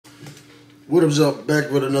What is up?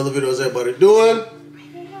 Back with another video. How's everybody doing?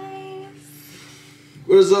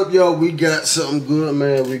 What is up, y'all? We got something good,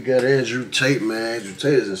 man. We got Andrew Tate, man. Andrew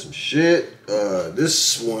Tate is in some shit.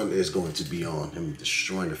 This one is going to be on him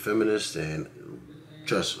destroying the Feminist, and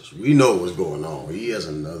trust us, we know what's going on. He has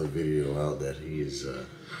another video out that he is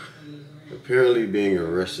apparently being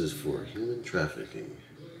arrested for human trafficking.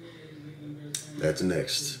 That's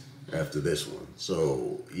next after this one.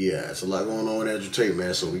 So yeah, it's a lot going on with Andrew Tate,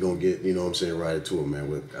 man. So we're gonna get, you know what I'm saying, right into it, man,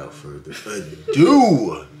 without further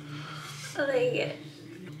ado. I like it.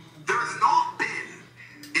 There has not been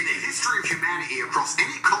in the history of humanity, across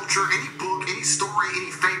any culture, any book, any story, any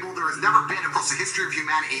fable, there has never been across the history of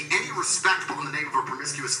humanity any respect put in the name of a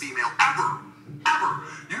promiscuous female, ever. Ever.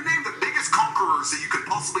 You name the biggest conquerors that you could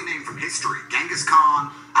possibly name from history. Genghis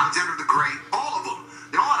Khan, Alexander the Great, all of them.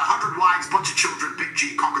 They all had 100 wives, bunch of children, big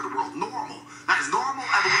G, conquered the world. Normal. That is normal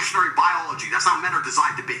evolutionary biology. That's how men are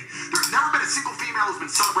designed to be. There's never been a single female who's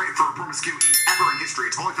been celebrated for her promiscuity ever in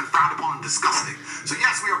history. It's always been frowned upon and disgusting. So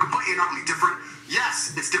yes, we are completely and utterly different.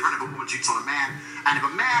 Yes, it's different if a woman cheats on a man. And if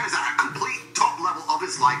a man is at a complete top level of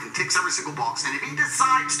his life and ticks every single box, and if he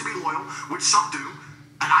decides to be loyal, which some do,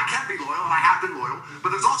 and I can be loyal, and I have been loyal,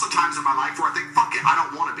 but there's also times in my life where I think, fuck it, I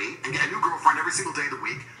don't want to be, and get a new girlfriend every single day of the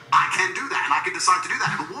week. I can do that, and I can decide to do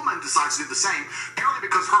that. If a woman decides to do the same, purely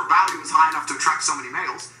because her value is high enough to attract so many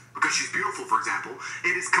males, because she's beautiful, for example,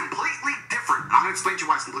 it is completely different. And I'm going to explain to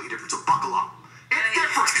you why it's completely different, so buckle up. It's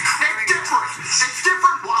different. It's different. It's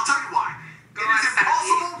different. Well, I'll tell you why. It is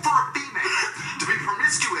impossible for a female to be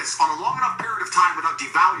promiscuous on a long enough period of time without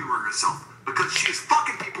devaluing herself, because she is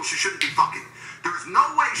fucking people she shouldn't be fucking. There is no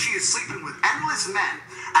way she is sleeping with endless men,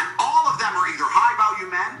 and all of them are either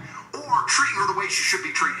high-value men or treating her the way she should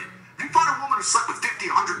be treated. If you find a woman who slept with 50,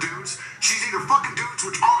 100 dudes, she's either fucking dudes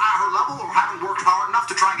which aren't at her level or haven't worked hard enough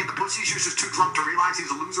to try and get the pussy. She was just too drunk to realize he's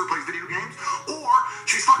a loser who plays video games. Or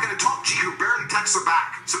she's fucking a top G who barely texts her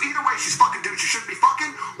back. So either way, she's fucking dudes she shouldn't be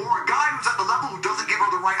fucking, or a guy who's at the level who doesn't give her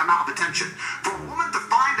the right amount of attention. For a woman to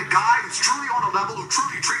find a guy who's truly on a level, who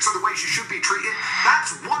truly treats her the way she should be treated,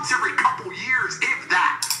 that's once every couple years, if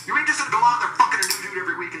that. You ain't just gonna go out there fucking a new dude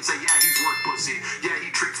every week and say, yeah, he's worth pussy. Yeah, he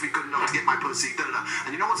treats me good enough to get my pussy. Da, da, da.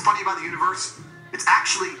 And you know what's funny about the universe? It's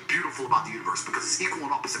actually beautiful about the universe because it's equal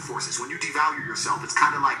and opposite forces. When you devalue yourself, it's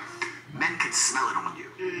kind of like men can smell it on you.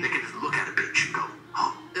 They can just look at a bitch and go,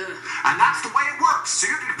 oh. And that's the way it works. So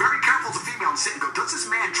you have to be very careful as a female and sit and go, does this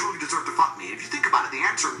man truly deserve to fuck me? And if you think about it, the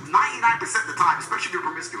answer 99% of the time, especially if you're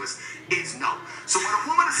promiscuous, is no. So when a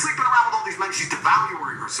woman is sleeping around with all these men, she's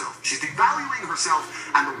devaluing herself. She's devaluing herself,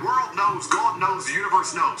 and the world knows, God knows, the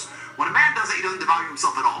universe knows. When a man does it, he doesn't devalue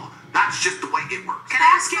himself at all. That's just the way it works. Can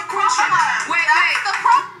I ask you a question? Wait.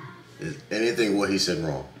 Is anything what he said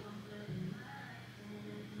wrong?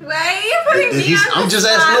 Why are you putting me on I'm the just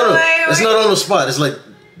spot? asking. No, Wait. it's not on the spot. It's like,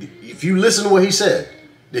 if you listen to what he said,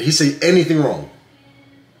 did he say anything wrong?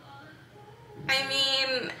 I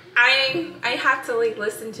mean, I have to like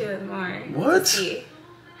listen to it more. What? See.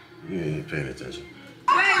 You ain't paying attention.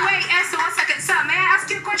 Wait, Esther, 1 second. Sir, may I ask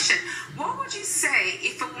you a question? What would you say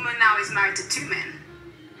if a woman now is married to 2 men?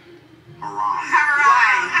 Haram.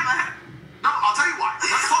 Why? No, I'll tell you why.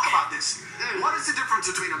 Let's talk about this. What is the difference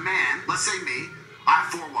between a man, let's say me, I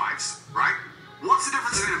have 4 wives, right? What's the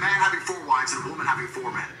difference between a man having 4 wives and a woman having 4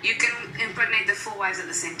 men? You can impregnate the 4 wives at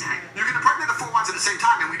the same time. You can impregnate the 4 wives at the same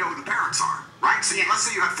time, and we know who the parents are, right? So Yes. let's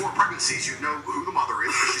say you have 4 pregnancies. You know who the mother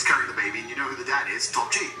is because she's carrying the baby, and you know who the dad is,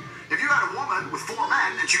 top G. If you had a woman with 4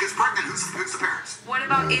 men and she gets pregnant, who's the parents? What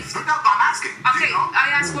about if... No, I'm asking. Do Okay, you know?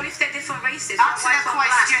 I asked what if they're different races? Answer White that or black?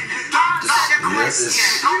 question. You don't know the Yes,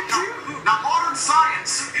 question. No. Now, modern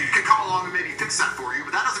science can come along and maybe fix that for you,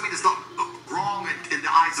 but that doesn't mean it's not wrong in the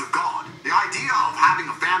eyes of God. The idea of having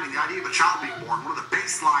a family, the idea of a child being born, one of the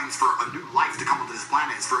baselines for a new life to come onto this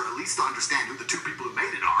planet is for at least to understand who the 2 people who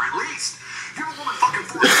made it are, at least. If you have a woman fucking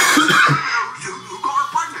 4 times, you don't know who got her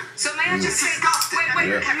pregnant. So may I just say... disgusting. Wait,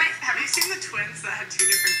 Yeah. have you seen the twins that had 2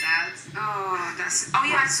 different dads? Oh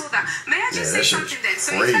yeah, I saw that. May I just say that shit's something then?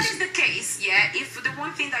 So if that is crazy. the case, yeah, if the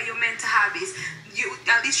one thing that you're meant to have is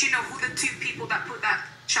at least you know who the 2 people that put that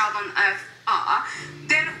child on earth are,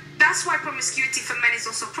 then that's why promiscuity for men is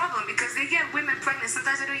also a problem, because they get women pregnant,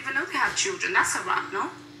 sometimes they don't even know they have children. That's a wrap,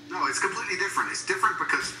 no? No, it's completely different. It's different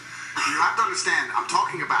because you have to understand, I'm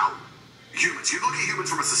talking about humans. You look at humans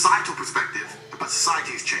from a societal perspective, but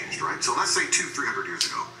society has changed, right? So let's say 200-300 years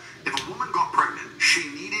ago, if a woman got pregnant, she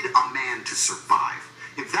needed a man to survive.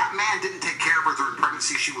 If that man didn't take care of her during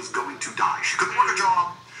pregnancy, she was going to die. She couldn't work a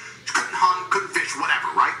job, she couldn't hunt, couldn't fish,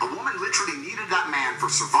 whatever, right? A woman literally needed that man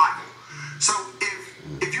for survival. So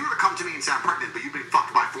if you were to come to me and say I'm pregnant, but you've been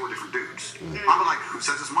fucked by 4 different dudes, I'm like, who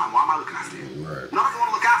says it's mine? Why am I looking after you? Right. None of you want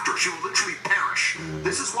to look after her. She will literally perish.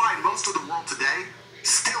 This is why in most of the world today,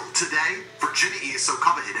 still today, virginity is so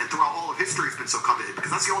coveted, and throughout all of history it's been so coveted, because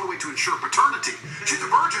that's the only way to ensure paternity. She's a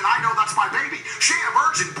virgin, I know that's my baby. She ain't a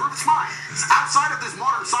virgin, prove it's mine. Outside of this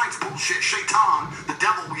modern science bullshit, Shaitan, the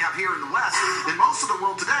devil we have here in the West, in most of the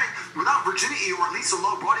world today, without virginity, or at least a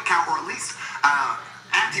low body count, or at least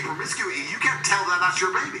anti-promiscuity, you can't tell that that's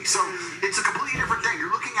your baby. So it's a completely different thing.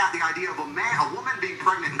 You're looking at the idea of a woman being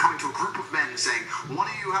pregnant and coming to a group of men and saying,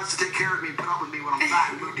 one of you has to take care of me, put up with me when I'm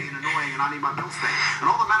fat and moody and annoying and I need my bills paid.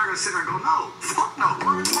 And all the men are going to sit there and go, no, fuck no,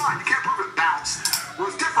 prove it's mine. You can't prove it, bounce.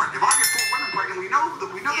 Well, it's different. If I get 4 women pregnant, we know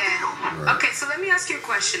the deal. Right. Okay, so let me ask you a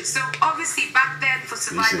question. So obviously back then for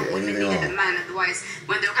survival, women needed a man, otherwise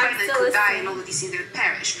when they were pregnant they could die and all of these things, they would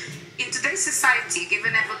perish. In today's society,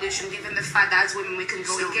 given evolution, given the fact that as women we can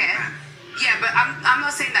go and get, yeah, but I'm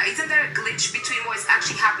not saying that. Isn't there a glitch between what is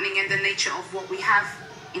actually happening and the nature of what we have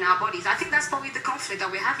in our bodies? I think that's probably the conflict that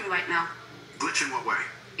we're having right now. Glitch in what way?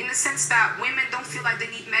 In the sense that women don't feel like they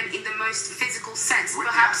need men in the most physical sense,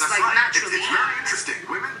 perhaps like right. Naturally. It's very interesting.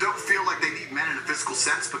 Women don't feel like they need men in a physical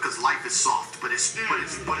sense because life is soft, but it's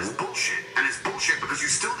bullshit. And it's bullshit because you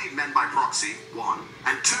still need men by proxy, 1,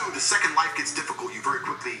 and 2, the second life gets difficult, you very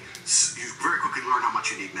quickly learn how much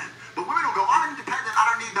you need men. But women will go, I'm independent, I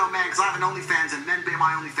don't need no man because I have an OnlyFans and men pay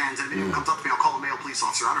my OnlyFans, and if anyone comes up to me, I'll call a male police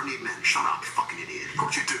officer. I don't need men. Shut up, you fucking idiot. Of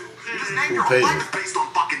course you do. You just name your whole life based on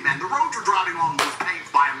fucking men. The road you're driving on was paved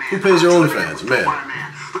by a man. Who pays your OnlyFans? Man.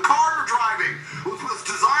 The car you're driving was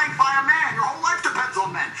designed by a man. Your whole life depends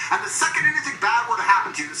on men. And the second anything bad were to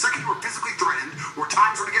happen to you, the second you were physically threatened, or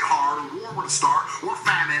times were to get hard, or war were to start, or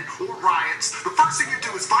famine, or riots, the first thing you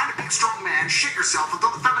do is find a big strong man, shit yourself, and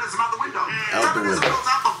throw the feminism out the window. Feminism goes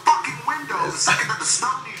out the fucking window the second that the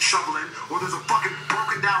snow needs shoveling, or there's a fucking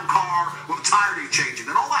broken down car with a tire needs changing.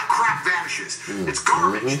 Then all that crap vanishes. It's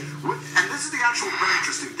garbage. And this is the actual very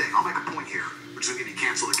interesting thing. I'll make a point here, which is going to get me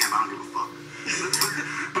canceled again, but I don't give a fuck.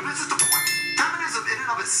 But this is the point. Feminism in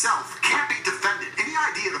and of itself can't be defended.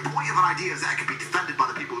 The point of an idea is that it can be defended by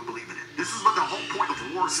the people who believe in it. This is what the whole point of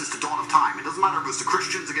war since the dawn of time. It doesn't matter if it goes to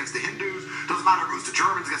Christians against the Hindus, it doesn't matter if it goes to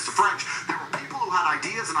Germans against the French. There were people who had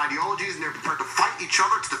ideas and ideologies and they were prepared to fight each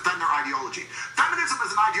other to defend their ideology. Feminism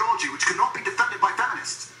is an ideology which cannot be defended by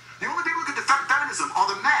feminists. The only people who can defend feminism are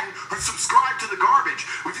the men who subscribe to the garbage.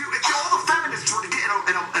 If all the feminists were to get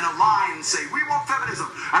in a line and say, we want feminism,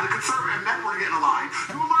 and the conservative men were to get in a line,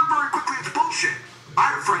 you will learn very quickly it's bullshit.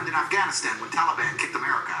 I had a friend in Afghanistan when Taliban kicked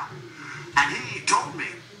America out, and he told me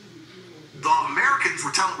the Americans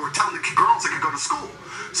were telling the girls they could go to school.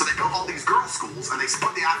 So they built all these girls' schools, and they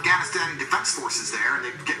put the Afghanistani defense forces there, and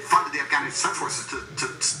they funded the Afghan defense forces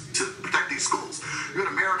to protect these schools. You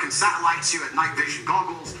had American satellites, you had night vision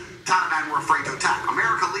goggles. Taliban were afraid to attack.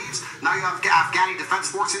 America leaves, now you have Afghani defense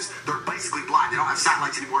forces, they're basically blind. They don't have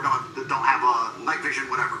satellites anymore, don't have night vision,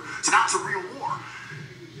 whatever. So now it's a real war.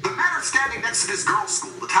 The men are standing next to this girls'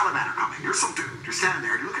 school. The Taliban are coming. You're some dude. You're standing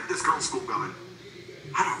there, and you're looking at this girls' school going,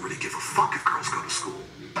 I don't really give a fuck if girls go to school.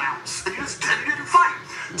 Bounce. And you didn't fight.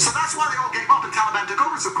 So that's why they all gave up and Taliban took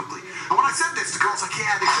over so quickly. And when I said this, the girls like,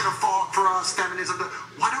 yeah, they should have fought for us, feminism.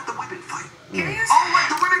 Why don't the women fight?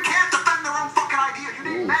 The women can't defend their own fucking idea. You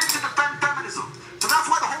need men to defend feminism. So that's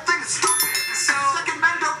why the whole thing is stupid. So the second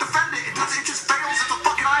men don't defend it, it just fails as a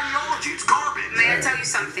fucking ideology. It's garbage. May I tell you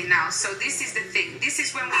something now? So this is the thing. This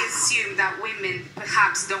is when we assume that women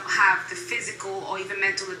perhaps don't have the physical or even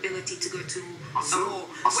mental ability to go to a war.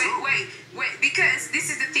 Wait, because this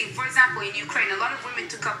is the thing. For example, in Ukraine, a lot of women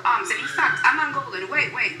took up arms. And in fact, I'm Angolan.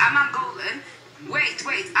 I'm Angolan.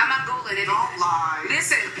 I'm Angolan. And don't lie.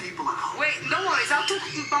 Listen. To people at home. Wait, no worries. I'll talk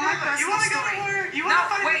about my personal story.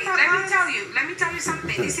 Let me tell you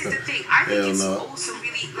something. This is the thing. I think it's also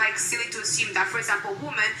really silly to assume that, for example, a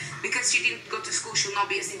woman, because she didn't go to school, she'll not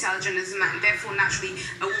be as intelligent as a man. Therefore, naturally,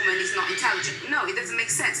 a woman is not intelligent. No, it doesn't make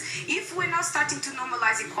sense. If we're now starting to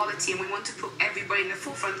normalize equality and we want to put everybody in the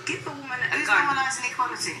forefront, give a woman a gun. Who's normalizing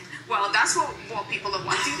equality? Well, that's what people are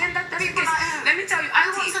wanting. Then that's people the case. Let me tell you, who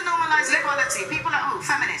wants to normalize equality? People at home,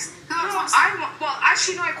 feminists. Who else wants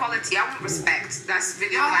actually no equality. I want respect. That's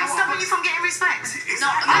really what's stopping you from getting respect? No,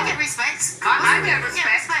 I get respect. I get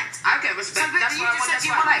respect. I get respect. So that's you what I just want. said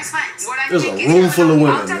you want respect. There's a room full of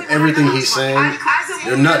women. Everything he's saying,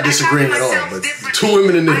 they're not disagreeing at all. But 2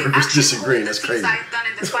 women in there are disagreeing. That's crazy. I've done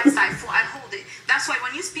in the fight side for I hold it. That's why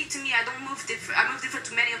when you speak to me, I don't move different. I move different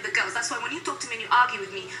to many of the girls. That's why when you talk to me and you argue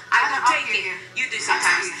with me, I don't take it. You do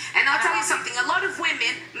sometimes. And I'll tell you something. A lot of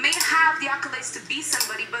women may have the accolades to be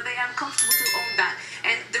somebody, but they are uncomfortable to own that.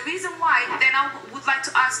 And the reason reason why, then I would like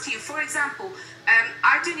to ask you, for example,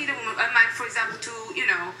 I do need a man, for example, to, you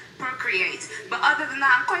know, procreate. But other than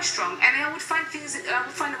that, I'm quite strong. And I would find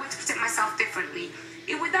a way to protect myself differently.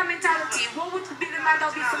 With that mentality, what would be the man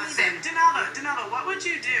that would be for me then? Danella, what would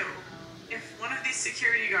you do if one of these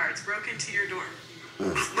security guards broke into your door?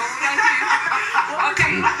 What would I do?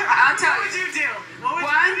 Okay, I'll tell you. What would you do? What would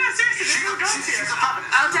One, you do? Seriously, there's no guns here.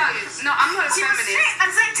 I'll tell you. No, I'm not a feminist.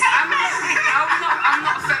 I'm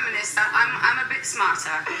not a feminist. I'm a bit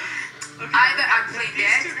smarter. Okay. Either I play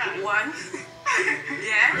dead, one.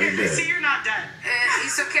 Yeah. See, you're not dead.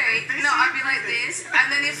 It's okay. No, I'd be like this, and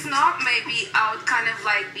then if not, maybe I would kind of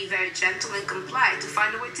like be very gentle and comply to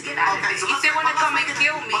find a way to get out of it. So If they want to come and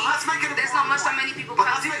kill me, there's not much that many people but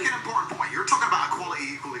can let's do. make an important point. You're talking about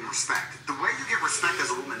equality, equally, and respect. The way you get respect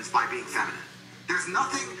as a woman is by being feminine. There's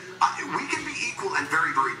nothing. We can be equal and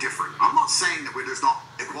very, very different. I'm not saying that there's not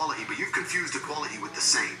equality, but you've confused equality with the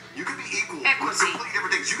same. You can be equal with completely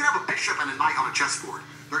different things. You can have a bishop and a knight on a chessboard.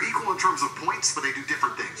 They're equal in terms of points, but they do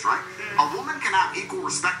different things, right? A woman can have equal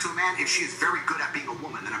respect to a man if she is very good at being a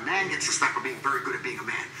woman, and a man gets respect for being very good at being a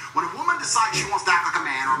man. When a woman decides she wants to act like a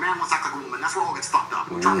man, or a man wants to act like a woman, that's where it all gets fucked up.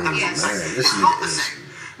 We're trying to pretend it's the same. It's not the same.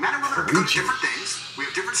 Men and women are good at different things. We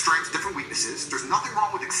have different strengths, different weaknesses. There's nothing wrong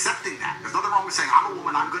with accepting that. There's nothing wrong with saying, I'm a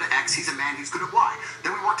woman, I'm good at X, he's a man, he's good at Y.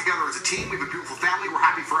 Then we work together as a team, we have a beautiful family, we're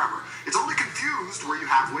happy forever. It's only confused where you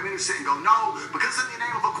have women who sit and go, no, because in the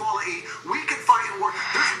name of equality, we can fight and work.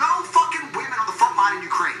 There's no fucking women on the front line in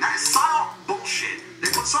Ukraine. That is psyop bullshit. They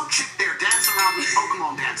put some chick there dancing around with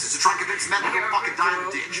Pokemon dances to try and convince men to go fucking die in a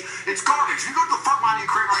ditch. It's garbage. If you go to the front line of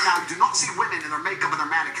Ukraine right now, you do not see women in their makeup and their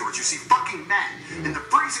manicures. You see fucking men in the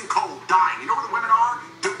freezing cold dying. You know where the women are?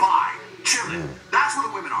 Dubai. Chilling. That's where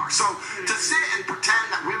the women are. So to sit and pretend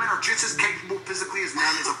that women are just as capable physically as men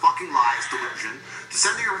is a fucking lie. It's delusion. To say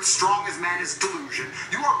that you're as strong as men is delusion.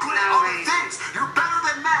 You are good at other things. You're better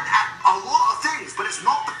than men at a lot of things, but it's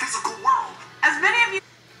not the physical world. As many of you.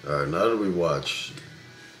 All right, now that we watch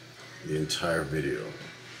the entire video,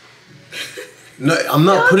 no, I'm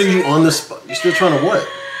not putting you on the spot. You're still trying to what?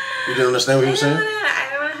 You didn't understand what he was saying? I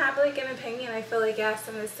don't have like an opinion. I feel like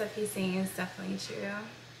some of the stuff he's saying is definitely true.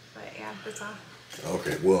 But yeah, that's all.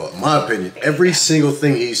 Okay, well, my opinion, every single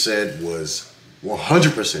thing he said was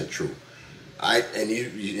 100% true.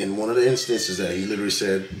 In one of the instances that he literally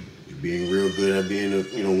said, you're being real good at being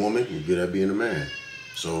a woman, you're good at being a man.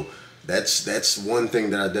 So that's one thing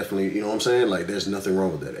that I definitely, you know what I'm saying? Like, there's nothing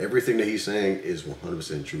wrong with that. Everything that he's saying is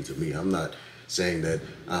 100% true to me. I'm not saying that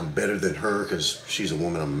I'm better than her because she's a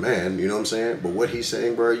woman, I'm a man, you know what I'm saying? But what he's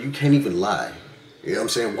saying, bro, you can't even lie. You know what I'm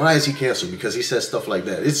saying? Why is he canceled? Because he says stuff like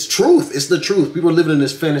that. It's truth. It's the truth. People are living in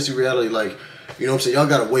this fantasy reality like, you know what I'm saying? Y'all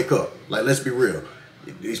got to wake up. Like, let's be real.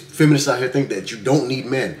 These feminists out here think that you don't need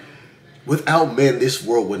men. Without men, this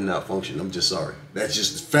world would not function. I'm just sorry. That's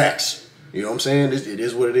just facts. You know what I'm saying? It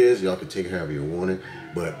is what it is. Y'all can take it however you want it.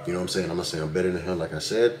 But, you know what I'm saying? I'm not saying I'm better than him, like I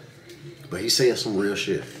said. But he's saying some real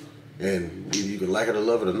shit. And you can like it or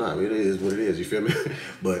love it or not. It is what it is. You feel me?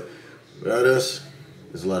 But without us,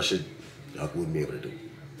 there's a lot of shit y'all wouldn't be able to do.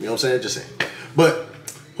 You know what I'm saying? Just saying. But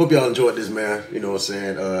hope y'all enjoyed this, man. You know what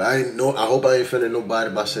I'm saying? I hope I ain't offended nobody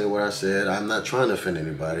by saying what I said. I'm not trying to offend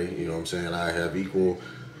anybody. You know what I'm saying? I have equal,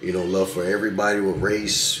 love for everybody with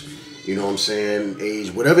race, you know what I'm saying,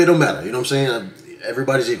 age, whatever, it don't matter. You know what I'm saying?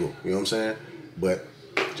 Everybody's equal. You know what I'm saying? But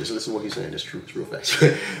just listen to what he's saying. It's true. It's real facts. We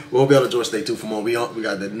hope y'all enjoy. Stay tuned for more. We got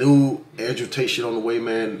the new Andrew Tate shit on the way,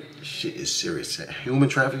 man. Shit is serious. Human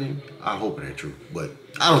trafficking? I hope it ain't true. But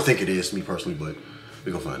I don't think it is, me personally, but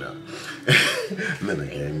we're going to find out. Miller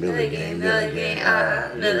gang. Milligan. Milligan.